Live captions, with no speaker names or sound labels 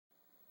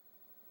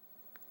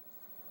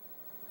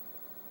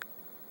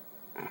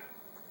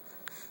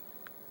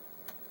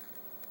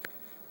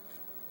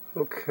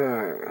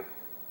Okay,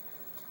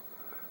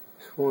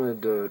 just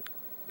wanted to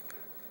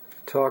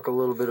talk a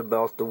little bit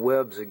about the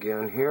webs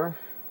again here.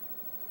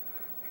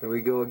 Here we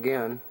go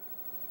again.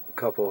 A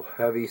couple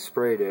heavy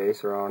spray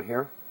days around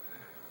here.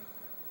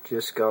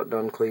 Just got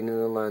done cleaning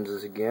the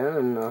lenses again,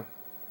 and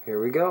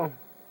here we go.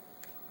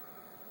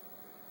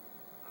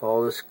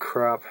 All this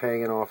crap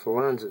hanging off the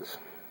lenses.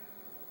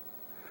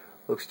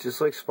 Looks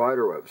just like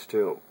spider webs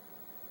too,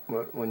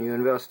 but when you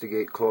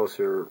investigate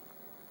closer,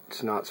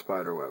 it's not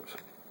spider webs.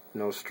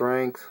 No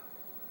strength,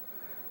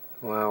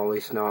 well, at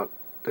least not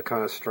the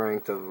kind of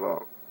strength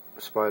of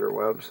spider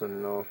webs,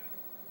 and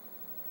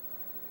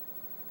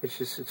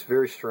it's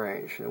very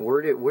strange. And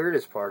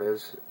weirdest part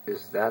is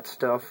that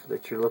stuff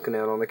that you're looking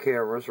at on the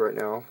cameras right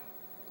now.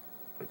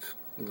 It's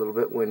a little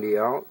bit windy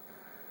out.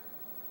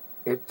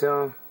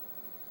 You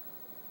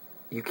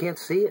can't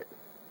see it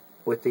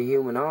with the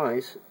human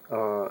eyes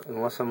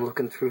unless I'm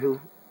looking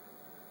through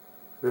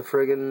the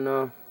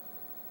friggin'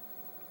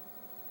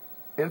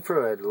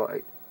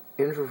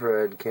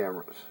 infrared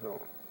cameras.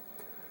 So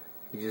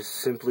you just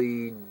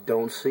simply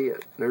don't see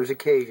it. There's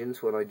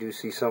occasions when I do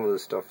see some of the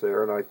stuff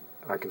there, and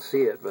I can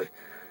see it, but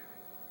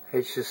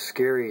it's just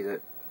scary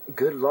that a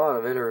good lot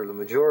of it, or the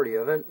majority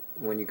of it,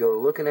 when you go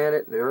looking at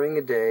it during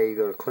the day, you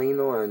go to clean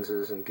the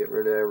lenses and get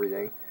rid of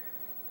everything,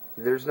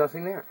 there's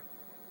nothing there.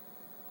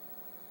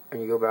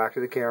 And you go back to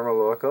the camera,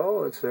 look,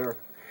 oh, it's there.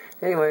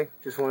 Anyway,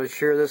 just wanted to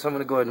share this. I'm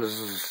going to go ahead and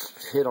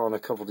hit on a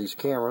couple of these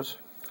cameras.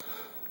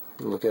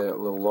 Look at it a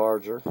little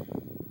larger.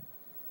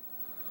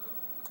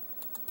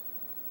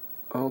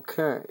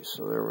 Okay,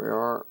 so there we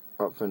are,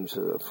 up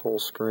into the full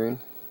screen.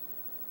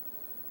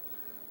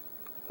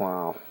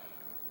 Wow.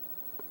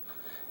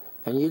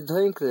 And you'd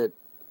think that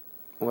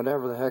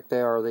whatever the heck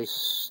they are,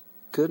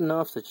 good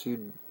enough that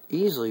you'd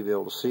easily be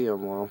able to see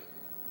them well.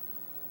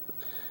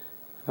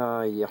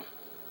 Yeah.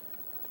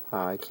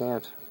 I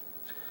can't.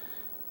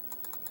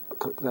 I'll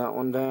click that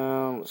one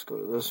down. Let's go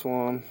to this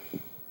one.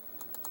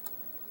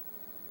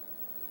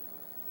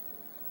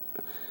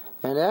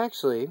 And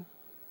actually,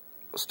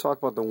 let's talk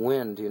about the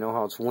wind. You know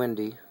how it's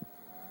windy.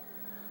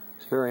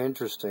 It's very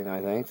interesting,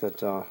 I think,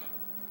 that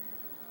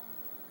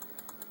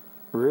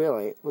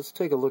really, let's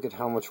take a look at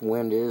how much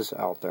wind is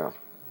out there.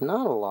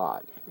 Not a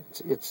lot.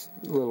 It's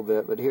a little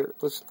bit, but here,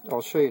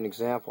 I'll show you an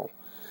example.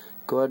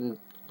 Go ahead and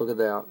look at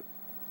that.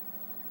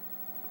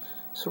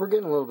 So we're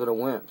getting a little bit of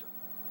wind.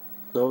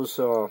 Those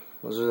are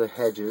the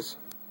hedges,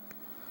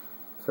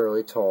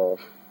 fairly tall,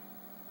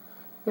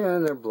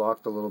 and they're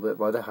blocked a little bit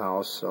by the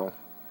house. So,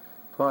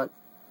 but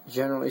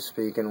generally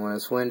speaking, when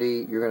it's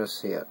windy, you're going to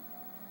see it,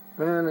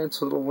 and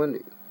it's a little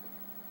windy.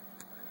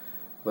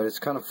 But it's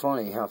kind of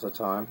funny half the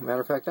time.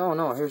 Matter of fact, oh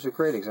no, here's a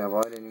great example.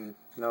 I didn't even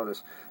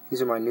notice.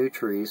 These are my new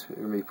trees. They're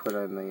going to be put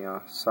on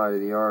the side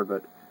of the yard,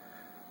 but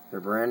they're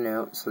brand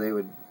new, so they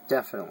would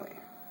definitely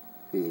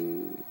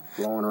be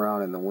blowing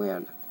around in the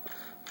wind.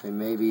 They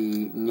may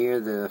be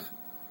near the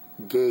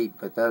gate,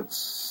 but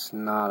that's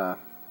not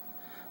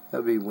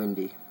that'd be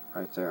windy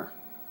right there,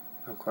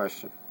 no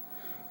question.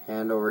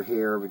 And over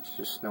here, but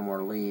just no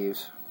more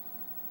leaves.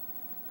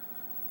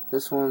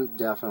 This one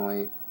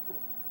definitely.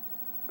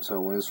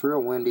 So when it's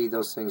real windy,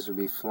 those things would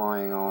be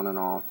flying on and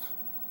off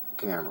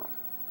camera.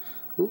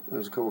 Ooh,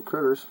 there's a couple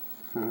critters.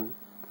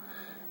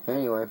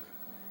 Anyway.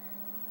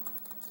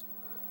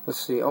 Let's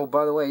see. Oh,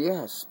 by the way,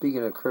 yeah,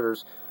 speaking of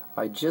critters,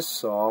 I just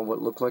saw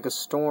what looked like a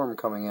storm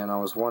coming in. I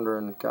was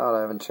wondering, God,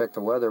 I haven't checked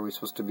the weather. Are we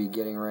supposed to be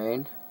getting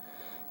rain?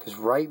 Because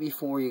right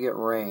before you get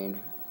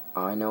rain,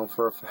 I know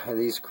for a fact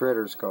these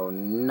critters go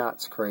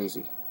nuts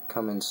crazy.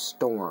 Come in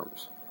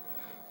storms.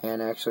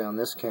 And actually on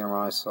this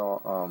camera I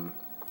saw,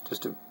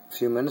 just a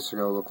few minutes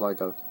ago, looked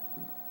like a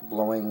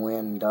blowing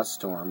wind dust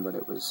storm, but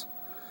it was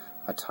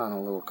a ton of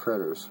little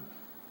critters.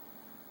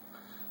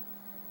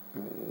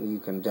 You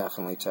can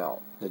definitely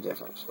tell the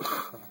difference.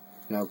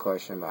 No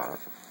question about it.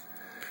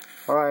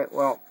 Alright,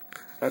 well,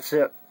 that's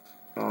it.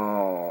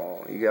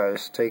 Oh, you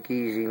guys take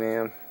easy,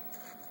 man.